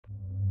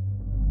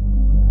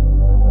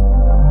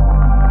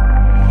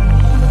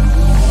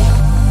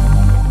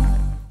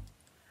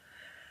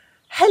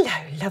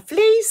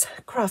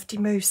Crafty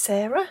Moo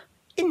Sarah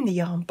in the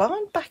yarn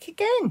barn back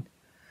again.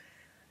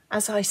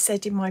 As I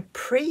said in my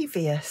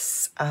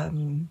previous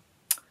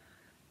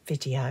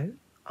video,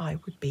 I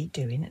would be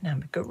doing an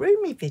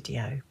amigurumi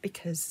video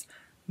because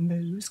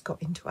Moo's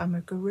got into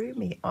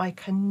amigurumi. I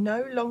can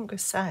no longer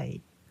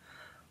say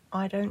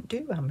I don't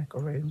do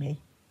amigurumi,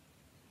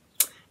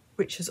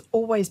 which has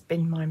always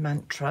been my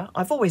mantra.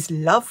 I've always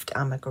loved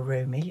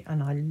amigurumi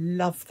and I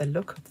love the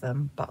look of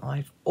them, but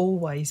I've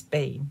always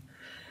been,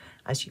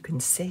 as you can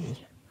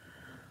see,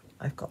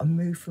 I've got a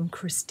Moo from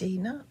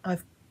Christina.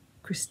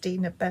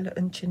 Christina, Bella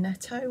and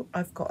Ginetto.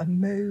 I've got a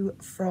Moo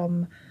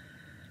from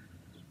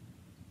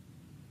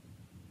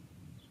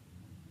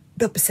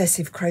the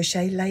Obsessive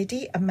Crochet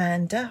Lady,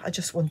 Amanda. I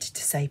just wanted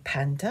to say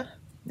Panda.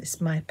 It's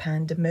my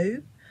Panda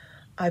Moo.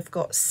 I've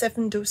got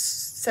seven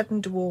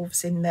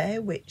dwarves in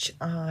there, which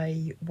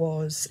I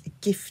was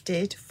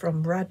gifted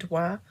from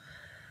Radwa,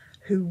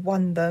 who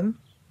won them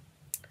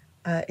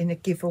in a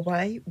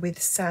giveaway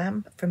with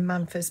Sam from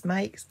Manfers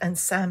Makes, and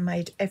Sam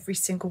made every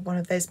single one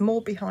of. There's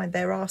more behind.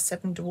 There are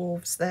 7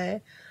 dwarves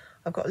there.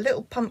 I've got a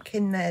little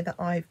pumpkin there that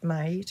I've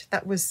made.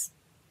 That was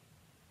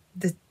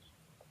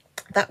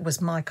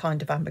my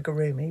kind of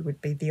amigurumi,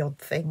 would be the odd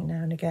thing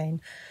now and again.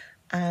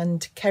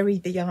 And Kerry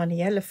the Yarny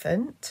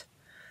Elephant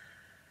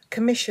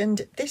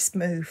commissioned this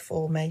Moo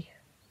for me.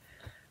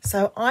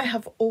 So I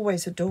have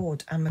always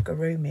adored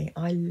amigurumi.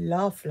 I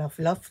love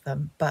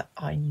them, but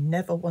I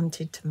never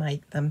wanted to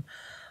make them.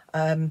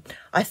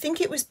 I think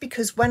it was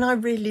because when I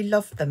really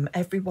loved them,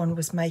 everyone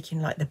was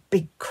making like the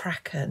big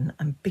kraken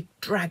and big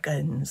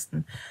dragons,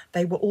 and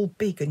they were all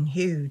big and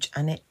huge,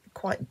 and it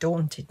quite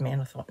daunted me,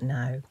 and I thought,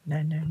 no.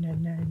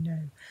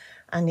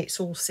 And it's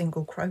all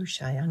single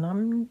crochet,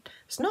 and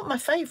it's not my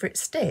favourite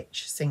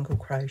stitch, single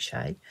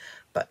crochet,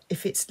 but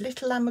if it's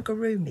little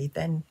amigurumi,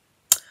 then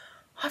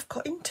I've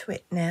got into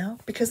it now.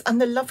 And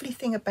the lovely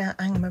thing about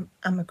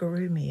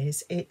amigurumi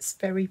is it's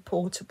very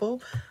portable,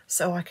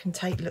 so I can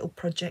take little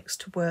projects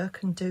to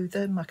work and do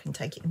them. I can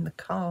take it in the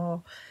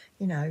car,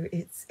 you know,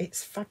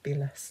 it's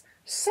fabulous.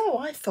 So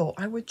I thought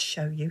I would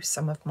show you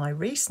some of my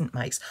recent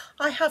makes.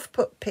 I have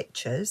put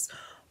pictures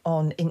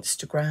on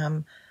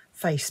Instagram,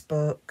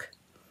 Facebook,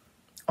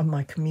 on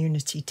my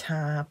community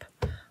tab,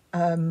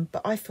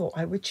 but I thought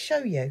I would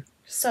show you.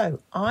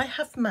 So I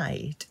have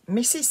made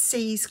Mrs.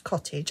 C's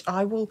Cottage.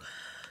 I will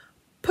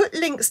put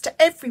links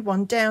to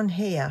everyone down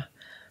here.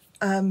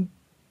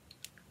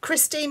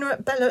 Christina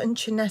at Bella and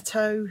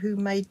Ginetto, who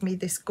made me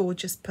this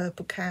gorgeous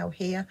purple cow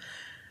here.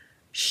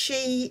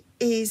 She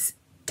is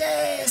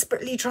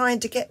desperately trying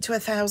to get to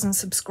 1,000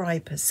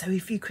 subscribers. So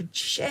if you could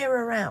share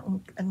her out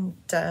and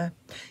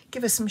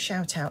give her some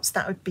shout outs,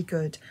 that would be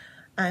good.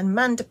 And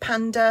Manda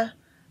Panda,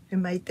 who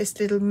made this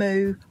little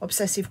Moo,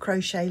 Obsessive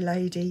Crochet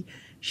Lady,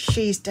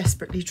 she's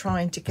desperately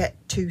trying to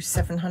get to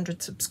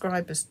 700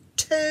 subscribers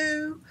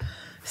too.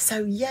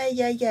 So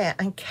yeah.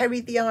 And Kerry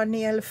the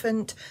Yarny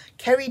Elephant.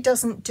 Kerry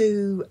doesn't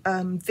do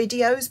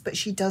videos, but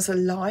she does a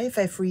live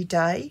every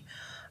day.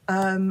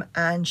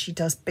 And she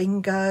does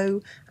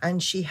bingo,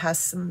 and she has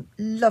some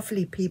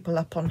lovely people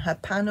up on her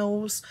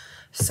panels.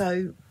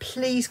 So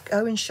please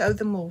go and show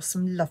them all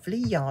some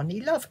lovely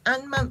yarny love.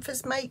 And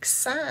Manfers Makes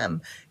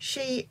Sam.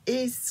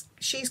 She's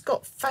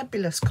got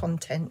fabulous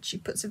content. She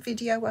puts a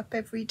video up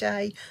every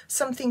day,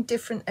 something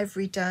different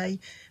every day.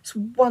 It's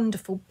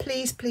wonderful.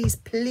 Please,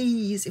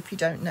 if you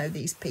don't know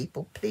these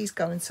people, please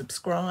go and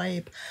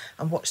subscribe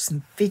and watch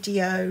some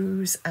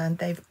videos. And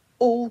they've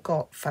all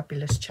got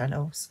fabulous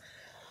channels.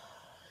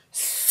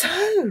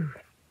 So,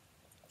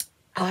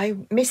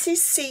 Mrs.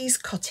 C's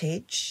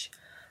Cottage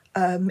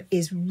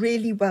is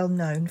really well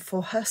known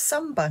for her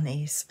sun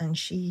bunnies, and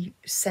she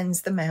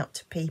sends them out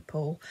to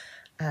people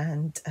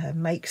and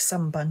makes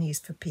sun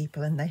bunnies for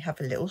people, and they have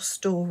a little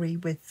story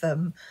with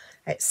them,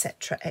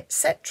 etc,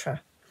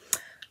 etc.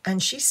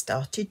 And she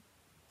started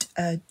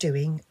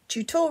doing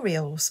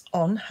tutorials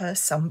on her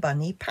sun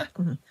bunny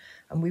pattern,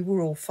 and we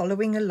were all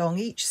following along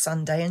each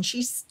Sunday, and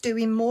she's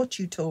doing more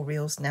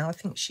tutorials now. I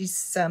think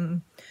she's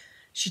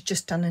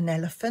just done an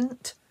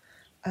elephant,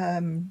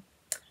 and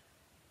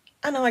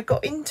I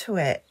got into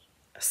it.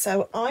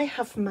 So I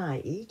have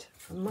made,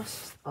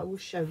 I will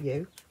show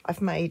you,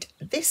 I've made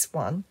this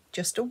one,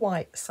 just a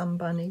white sun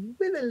bunny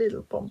with a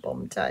little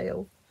pom-pom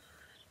tail,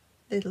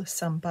 little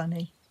sun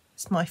bunny.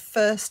 It's my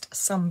first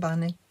sun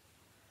bunny,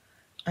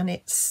 and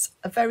it's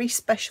a very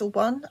special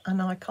one,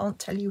 and I can't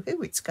tell you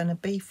who it's going to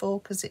be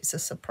for because it's a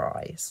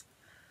surprise.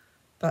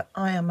 But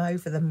I am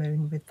over the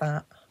moon with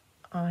that.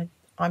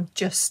 I'm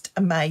just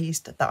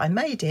amazed that I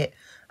made it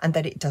and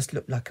that it does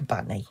look like a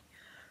bunny,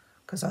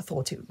 because I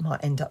thought it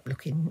might end up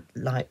looking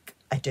like,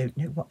 I don't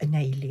know what, an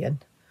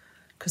alien,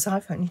 because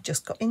I've only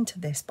just got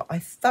into this, but I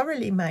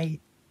thoroughly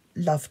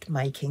loved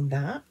making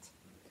that.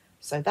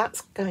 So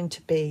that's going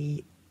to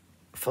be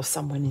for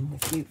someone in the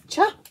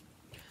future.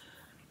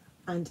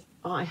 And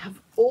I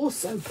have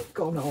also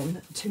gone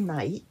on to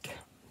make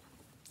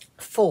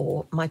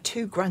for my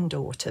 2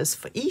 granddaughters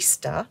for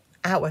Easter,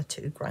 our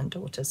 2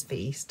 granddaughters for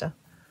Easter,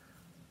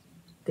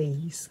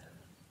 these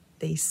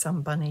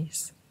sun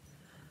bunnies.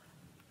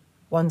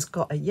 One's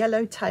got a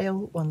yellow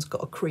tail, one's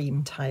got a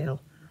cream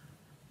tail.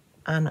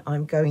 And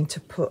I'm going to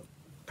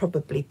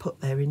probably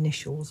put their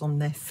initials on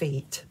their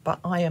feet, but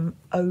I am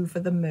over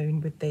the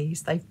moon with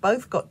these. They've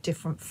both got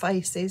different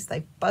faces,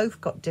 they've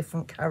both got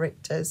different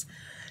characters.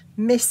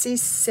 Mrs.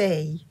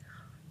 C,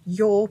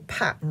 your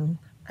pattern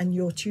and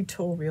your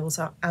tutorials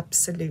are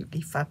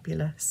absolutely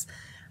fabulous.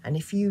 And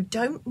if you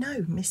don't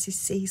know Mrs.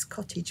 C's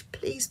cottage,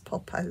 please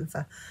pop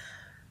over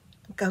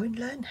and go and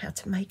learn how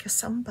to make a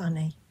sun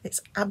bunny.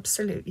 It's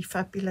absolutely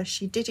fabulous.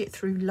 She did it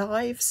through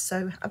lives,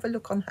 so have a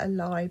look on her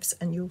lives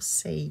and you'll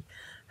see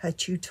her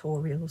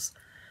tutorials,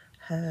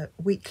 her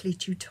weekly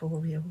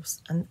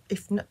tutorials. And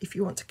if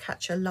you want to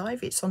catch her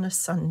live, it's on a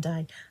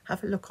Sunday.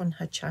 Have a look on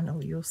her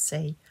channel, you'll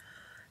see.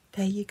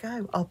 There you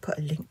go. I'll put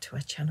a link to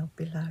her channel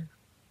below.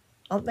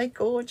 Aren't they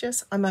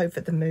gorgeous? I'm over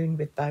the moon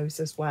with those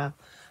as well.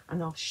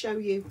 And I'll show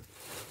you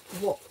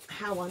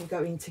how I'm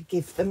going to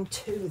give them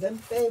to them.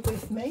 Bear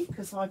with me,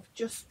 because I've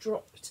just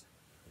dropped,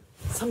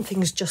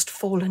 something's just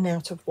fallen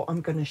out of what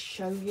I'm going to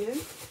show you.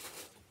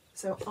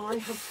 So I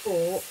have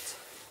bought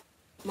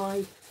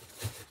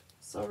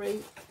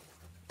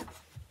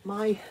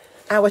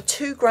our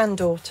two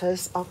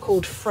granddaughters are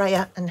called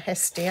Freya and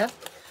Hestia,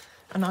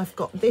 and I've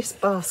got this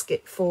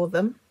basket for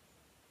them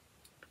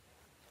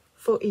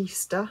for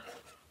Easter.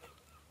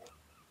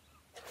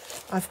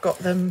 I've got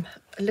them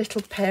a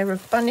little pair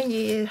of bunny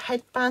ear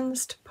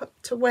headbands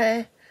to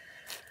wear,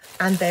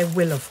 and there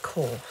will, of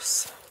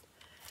course,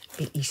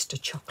 be Easter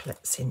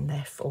chocolates in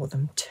there for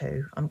them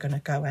too. I'm going to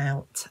go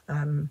out.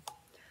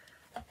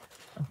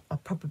 I'll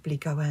probably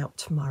go out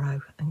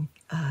tomorrow and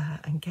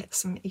get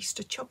some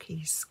Easter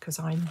chockies, because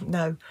I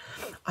know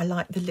I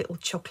like the little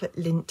chocolate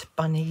lint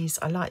bunnies.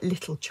 I like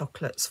little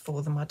chocolates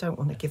for them. I don't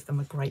want to give them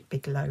a great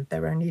big load.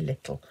 They're only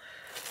little,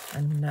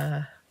 and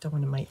don't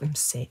want to make them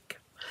sick.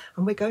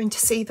 And we're going to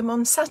see them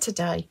on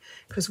Saturday,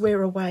 because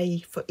we're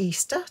away for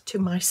Easter to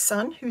my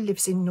son who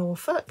lives in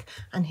Norfolk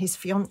and his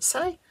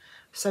fiancée.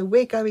 So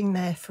we're going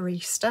there for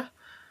Easter,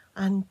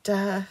 and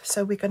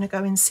so we're going to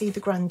go and see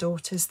the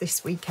granddaughters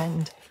this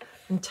weekend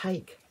and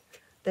take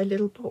their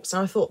little box.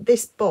 And I thought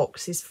this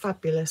box is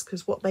fabulous,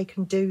 because what they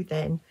can do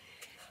then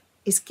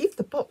is give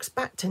the box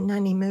back to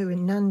Nanny Moo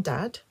and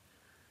Nandad,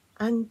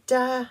 and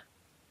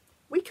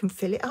we can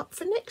fill it up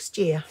for next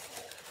year.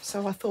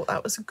 So I thought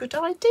that was a good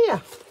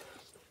idea.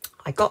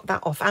 I got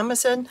that off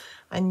Amazon,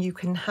 and you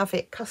can have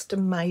it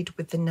custom made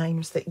with the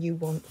names that you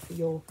want for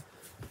your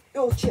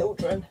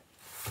children.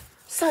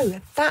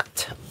 So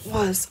that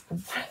was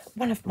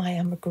one of my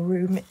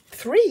amigurumi,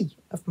 3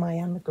 of my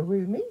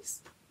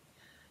amigurumis.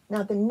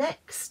 Now the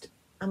next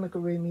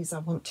amigurumis I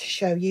want to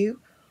show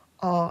you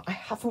are, I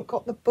haven't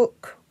got the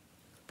book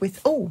with,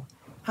 oh,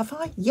 have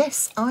I?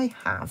 Yes, I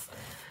have.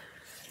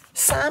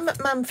 Sam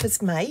at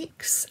Manford's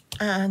Makes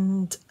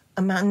and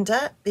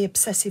Amanda, the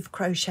Obsessive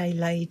Crochet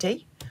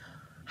Lady,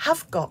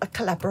 have got a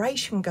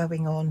collaboration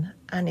going on,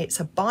 and it's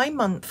a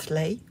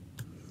bi-monthly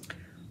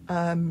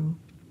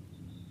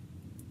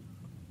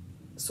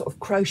sort of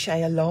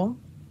crochet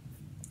along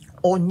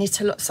or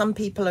knit along. Some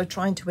people are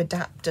trying to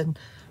adapt, and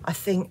I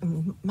think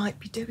might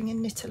be doing a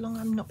knit along,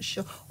 I'm not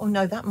sure. Oh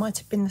no, that might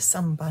have been the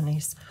Sun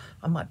Bunnies.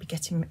 I might be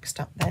getting mixed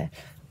up there.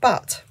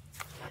 But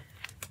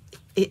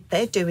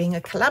they're doing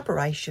a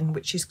collaboration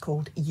which is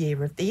called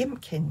Year of the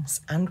Imkins,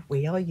 and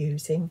we are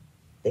using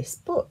this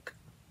book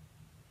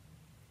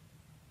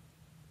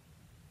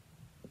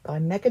by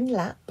Megan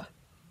Lapp.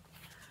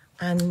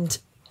 And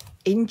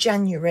in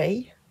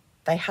January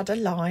they had a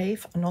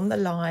live, and on the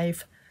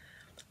live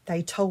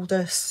they told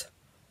us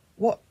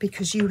what,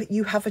 because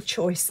you have a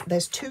choice.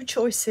 There's 2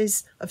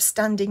 choices of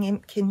standing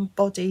Impkin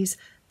bodies,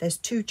 there's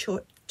 2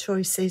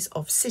 choices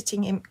of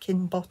sitting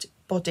Impkin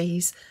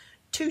bodies,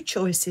 2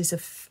 choices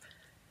of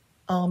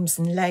arms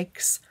and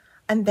legs,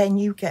 and then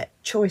you get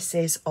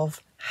choices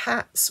of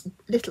hats,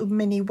 little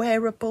mini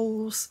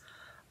wearables,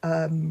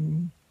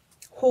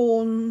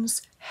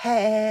 horns,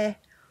 hair,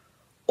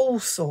 all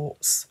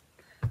sorts.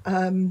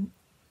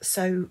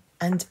 So,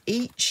 and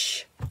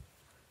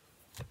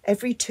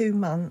every 2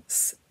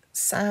 months,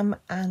 Sam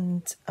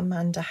and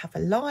Amanda have a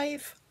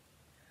live,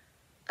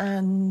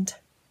 and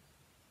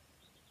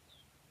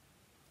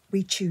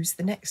we choose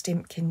the next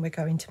Impkin we're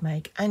going to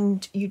make.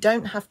 And you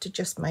don't have to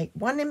just make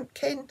one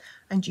Impkin,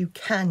 and you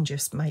can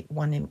just make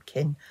one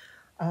Impkin.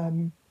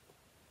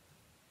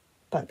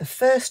 But the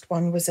first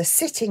one was a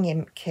sitting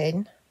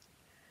Impkin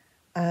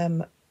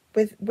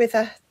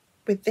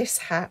with this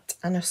hat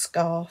and a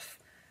scarf,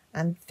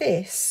 and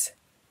this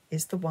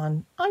is the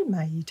one I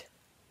made.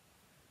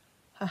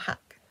 Her hat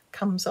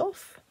comes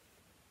off.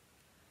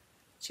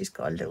 She's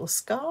got a little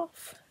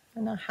scarf,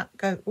 and her hat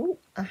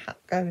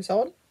goes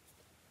on.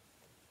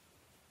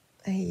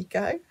 There you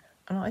go.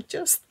 And I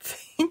just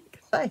think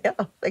they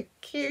are the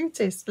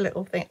cutest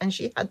little thing. And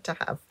she had to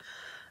have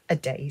a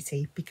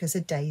daisy, because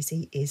a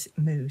daisy is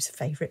Moo's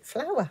favourite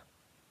flower.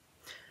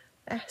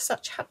 They're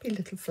such happy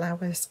little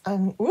flowers.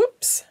 And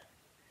whoops.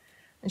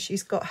 And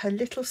she's got her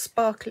little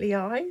sparkly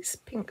eyes,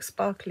 pink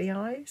sparkly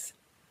eyes.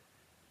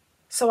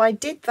 So I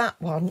did that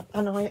one,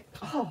 and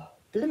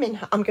blooming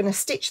hat. I'm going to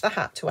stitch the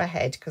hat to her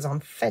head because I'm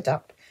fed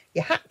up.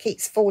 Your hat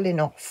keeps falling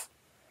off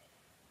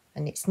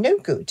and it's no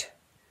good.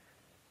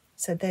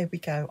 So there we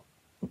go.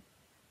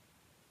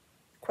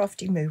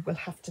 Crafty Moo will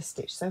have to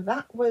stitch. So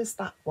that was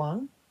that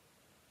one.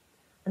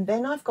 And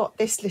then I've got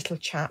this little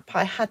chap.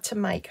 I had to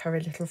make her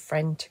a little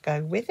friend to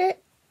go with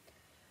it.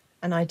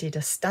 And I did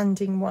a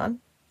standing one.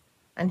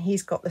 And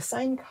he's got the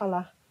same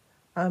colour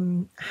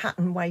hat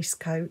and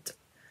waistcoat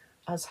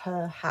as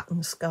her hat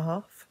and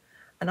scarf.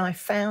 And I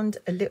found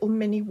a little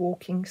mini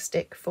walking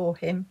stick for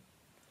him.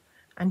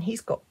 And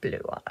he's got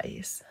blue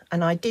eyes.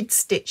 And I did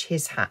stitch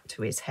his hat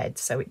to his head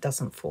so it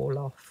doesn't fall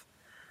off.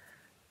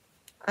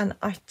 And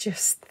I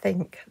just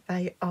think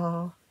they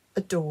are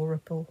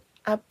adorable.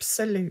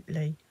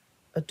 Absolutely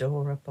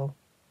adorable.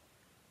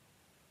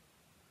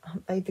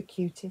 Aren't they the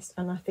cutest?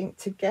 And I think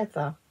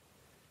together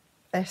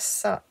they're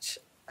such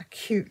a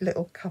cute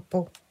little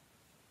couple.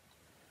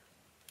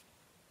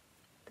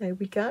 There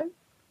we go.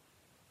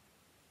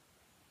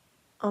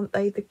 Aren't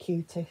they the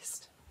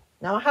cutest?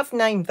 Now, I have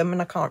named them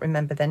and I can't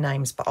remember their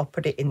names, but I'll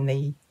put it in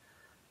the...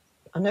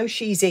 I know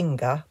she's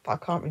Inga, but I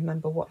can't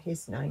remember what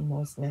his name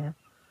was now.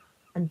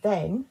 And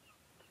then...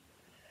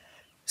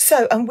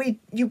 So, and we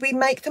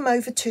make them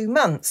over 2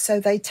 months. So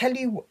they tell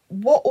you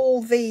what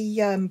all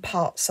the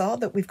parts are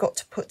that we've got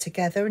to put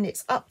together. And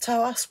it's up to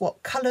us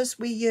what colours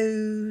we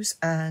use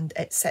and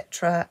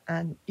etc.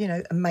 And, you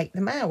know, and make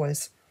them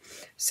ours.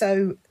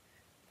 So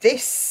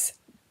this...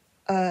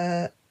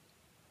 So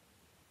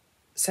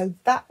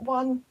that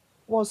one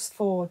was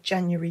for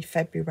January,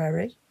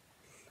 February,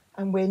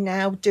 and we're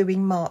now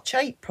doing March,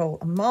 April.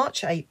 And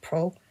March,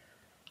 April,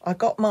 I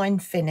got mine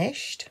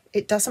finished.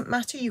 It doesn't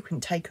matter. You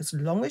can take as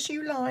long as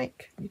you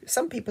like.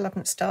 Some people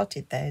haven't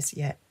started theirs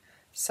yet.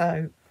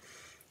 So,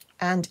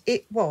 and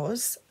it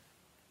was,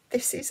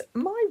 this is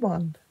my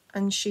one.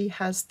 And she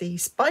has the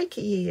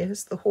spiky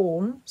ears, the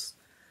horns,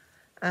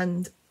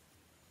 and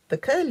the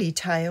curly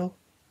tail.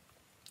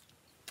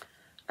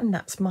 And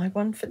that's my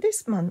one for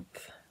this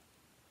month.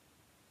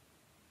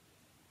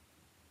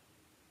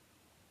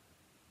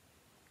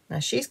 Now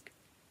she's,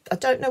 I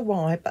don't know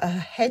why, but her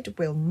head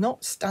will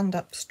not stand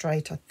up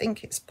straight. I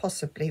think it's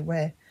possibly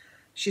where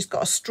she's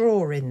got a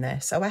straw in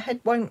there, so her head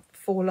won't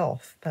fall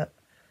off, but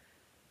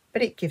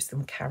it gives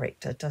them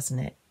character, doesn't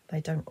it?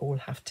 They don't all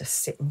have to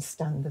sit and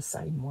stand the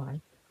same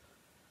way.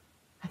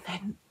 And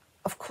then,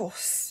 of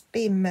course,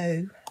 being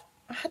Moo,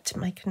 I had to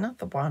make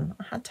another one.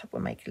 I had to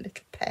make a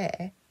little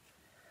pair.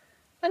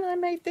 And I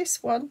made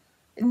this one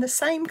in the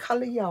same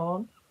colour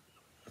yarn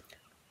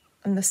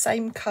and the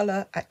same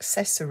colour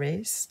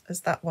accessories as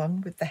that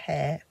one with the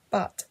hair,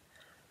 but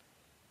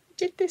I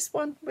did this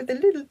one with a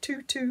little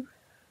tutu.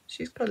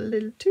 She's got a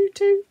little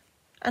tutu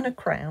and a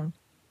crown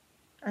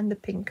and the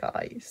pink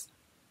eyes.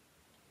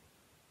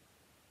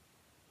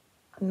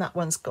 And that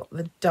one's got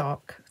the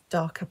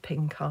darker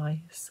pink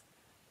eyes.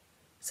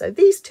 So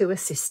these two are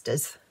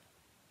sisters.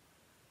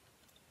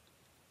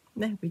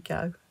 There we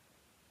go.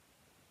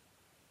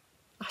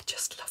 I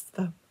just love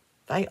them.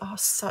 They are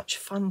such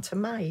fun to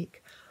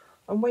make.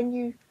 And when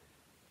you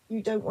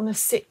don't want to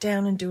sit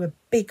down and do a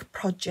big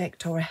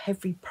project or a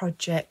heavy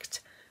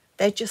project,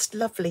 they're just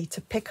lovely to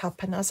pick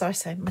up. And as I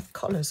say, my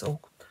collar's all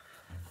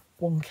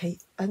wonky.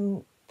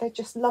 And they're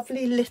just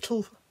lovely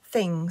little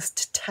things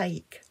to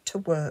take to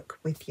work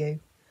with you.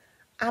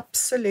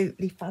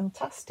 Absolutely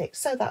fantastic.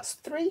 So that's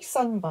 3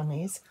 sun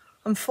bunnies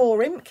and 4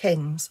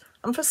 Imkins.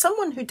 And for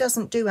someone who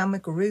doesn't do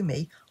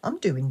amigurumi, I'm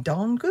doing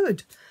darn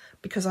good,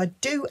 because I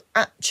do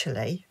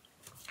actually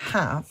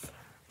have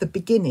the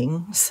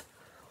beginnings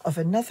of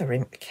another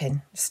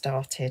Impkin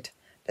started.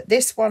 But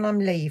this one I'm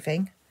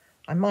leaving.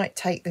 I might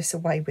take this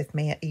away with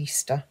me at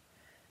Easter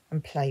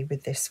and play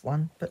with this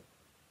one. But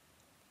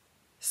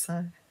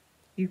so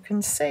you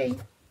can see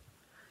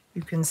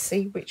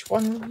which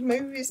one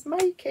Moo is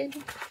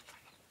making.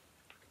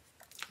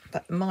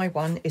 But my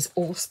one is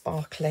all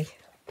sparkly.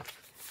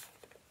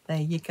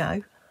 There you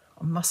go.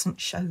 I mustn't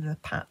show the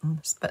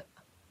patterns, but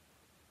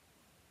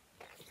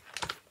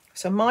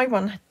so my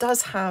one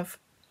does have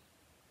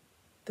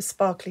the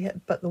sparkly,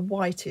 but the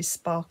white is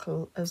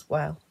sparkle as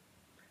well.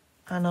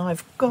 And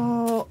I've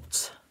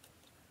got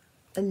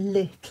a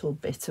little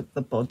bit of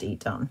the body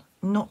done,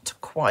 not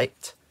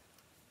quite.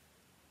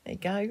 There you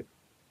go.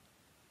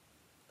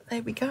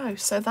 There we go.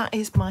 So that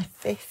is my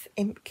 5th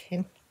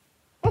Impkin.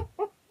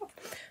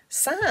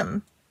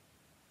 Sam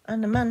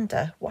and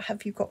Amanda, what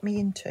have you got me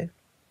into?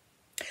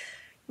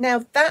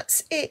 Now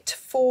that's it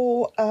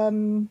for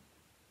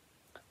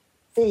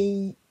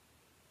the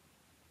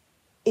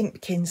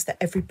Imkins that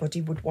everybody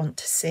would want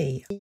to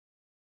see.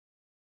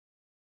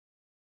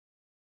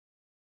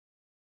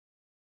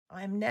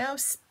 I am now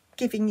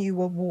giving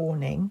you a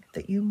warning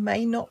that you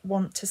may not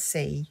want to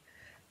see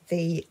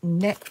the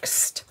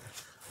next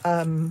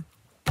amigurumi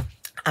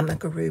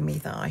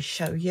that I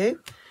show you,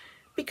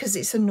 because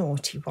it's a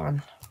naughty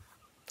one.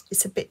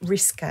 It's a bit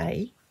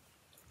risque.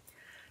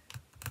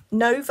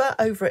 Nova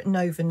over at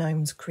Nova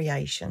Gnome's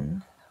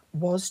Creation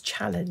was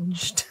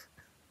challenged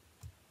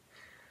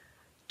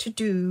to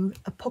do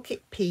a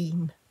pocket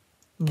peen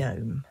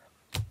gnome.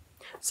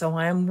 So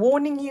I am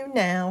warning you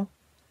now,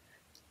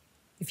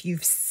 if you're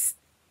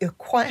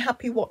quite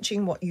happy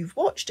watching what you've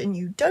watched and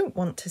you don't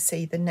want to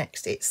see the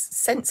next, it's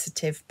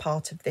sensitive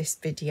part of this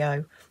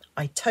video,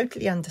 I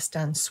totally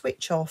understand.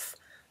 Switch off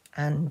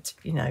and,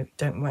 you know,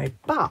 don't worry.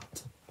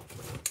 But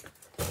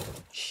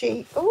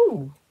I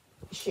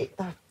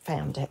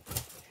found it.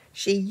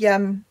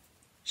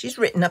 She's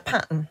written a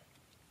pattern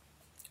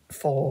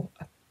for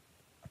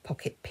a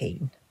pocket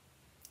peen,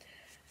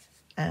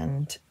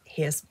 and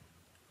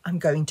I'm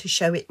going to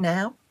show it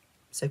now.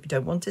 So if you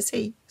don't want to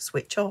see,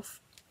 switch off.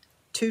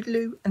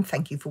 Toodaloo, and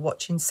thank you for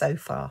watching so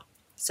far.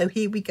 So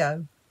here we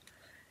go.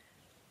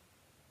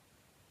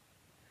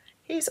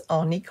 Here's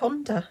Arnie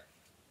Conda.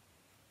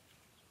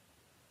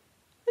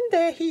 And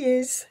there he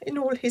is in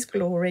all his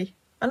glory.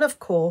 And of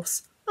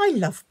course, I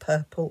love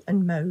purple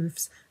and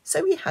mauves,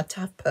 so he had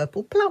to have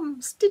purple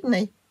plums, didn't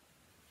he?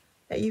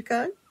 There you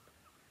go.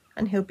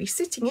 And he'll be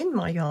sitting in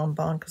my yarn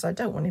barn because I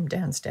don't want him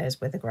downstairs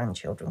where the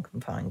grandchildren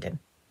can find him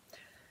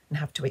and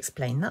have to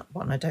explain that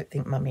one. I don't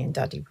think Mummy and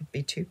Daddy would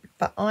be too,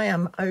 but I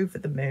am over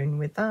the moon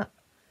with that.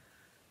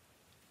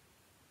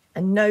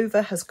 And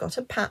Nova has got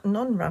a pattern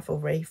on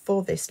Ravelry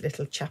for this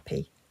little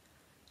chappy.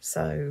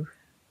 So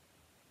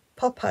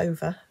pop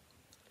over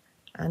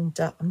and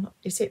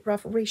is it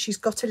Ravelry? She's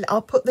got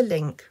I'll put the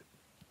link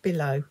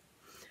below.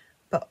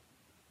 But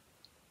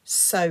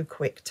so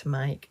quick to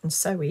make and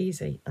so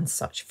easy and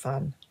such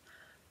fun.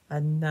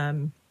 And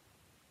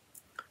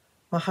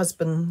my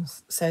husband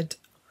said,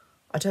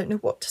 I don't know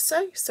what to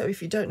say, so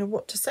if you don't know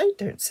what to say,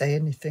 don't say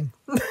anything.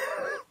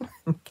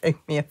 Gave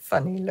me a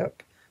funny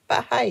look.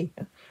 But hey,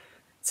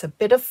 it's a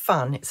bit of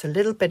fun. It's a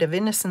little bit of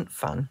innocent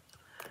fun.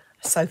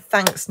 So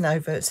thanks,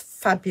 Nova. It's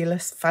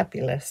fabulous,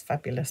 fabulous,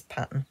 fabulous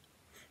pattern.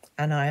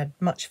 And I had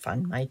much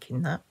fun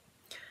making that.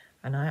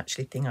 And I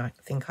actually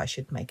think I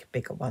should make a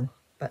bigger one,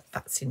 but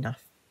that's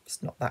enough.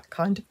 It's not that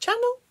kind of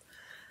channel.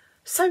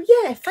 So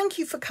yeah, thank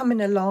you for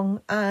coming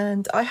along,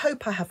 and I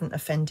hope I haven't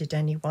offended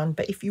anyone,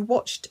 but if you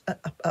watched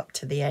up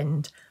to the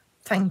end,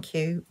 thank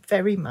you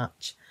very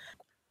much.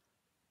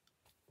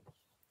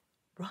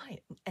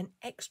 Right, an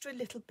extra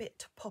little bit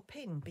to pop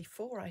in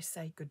before I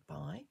say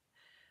goodbye,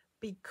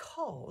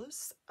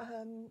 because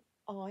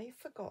I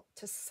forgot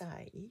to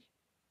say,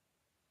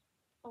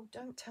 oh,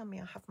 don't tell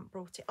me I haven't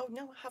brought it. Oh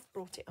no, I have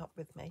brought it up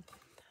with me.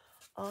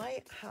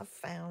 I have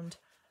found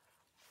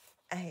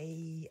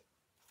a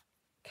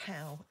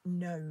cow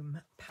gnome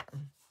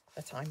pattern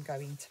that I'm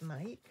going to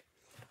make.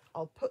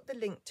 I'll put the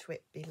link to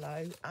it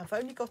below. I've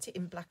only got it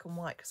in black and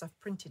white because I've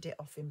printed it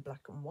off in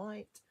black and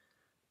white,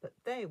 but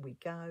there we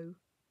go.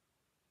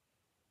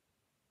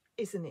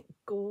 Isn't it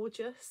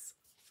gorgeous?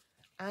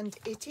 And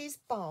it is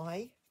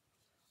by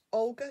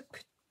Olga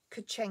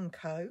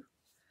Kurchenko,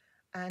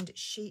 and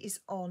she is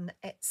on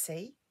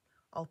Etsy.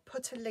 I'll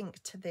put a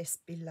link to this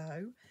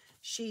below.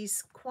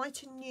 She's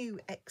quite a new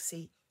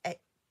Etsy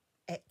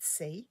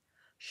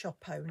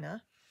shop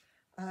owner,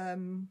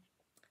 but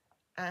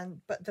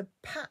the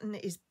pattern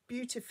is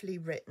beautifully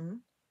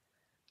written,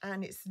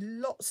 and it's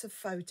lots of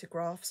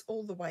photographs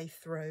all the way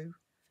through.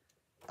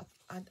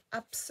 And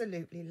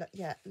absolutely,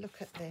 yeah,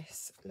 look at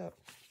this. Look,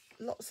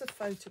 lots of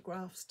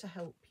photographs to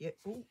help you.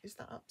 Oh, is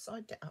that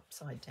upside down?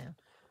 Upside down.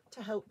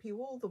 To help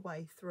you all the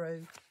way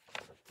through.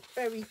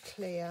 Very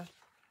clear,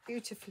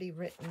 beautifully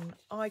written.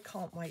 I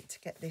can't wait to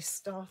get this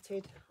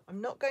started.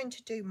 I'm not going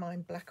to do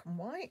mine black and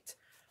white.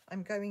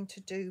 I'm going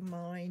to do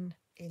mine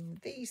in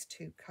these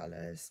two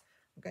colours.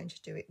 I'm going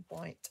to do it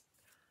white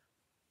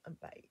and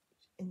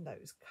beige in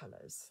those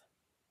colours.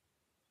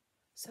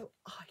 So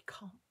I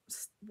can't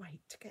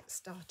wait to get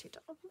started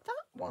on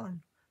that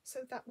one. So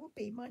that will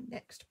be my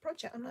next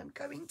project, and I'm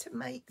going to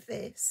make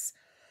this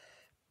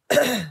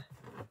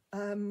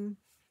I'm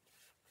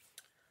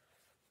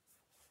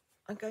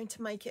going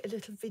to make it a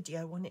little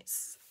video on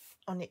its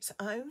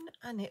own,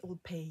 and it will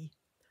be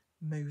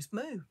MOO'S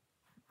Moo.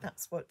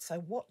 That's what,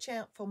 so watch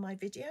out for my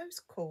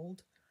videos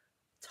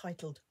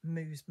titled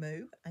MOO'S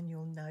Moo, and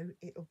you'll know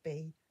it'll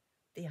be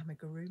the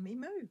Amigurumi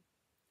Moo.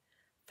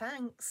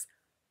 Thanks.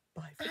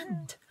 Bye for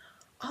now.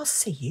 I'll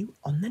see you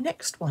on the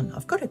next one.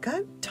 I've got to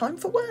go. Time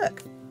for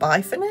work.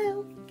 Bye for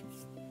now.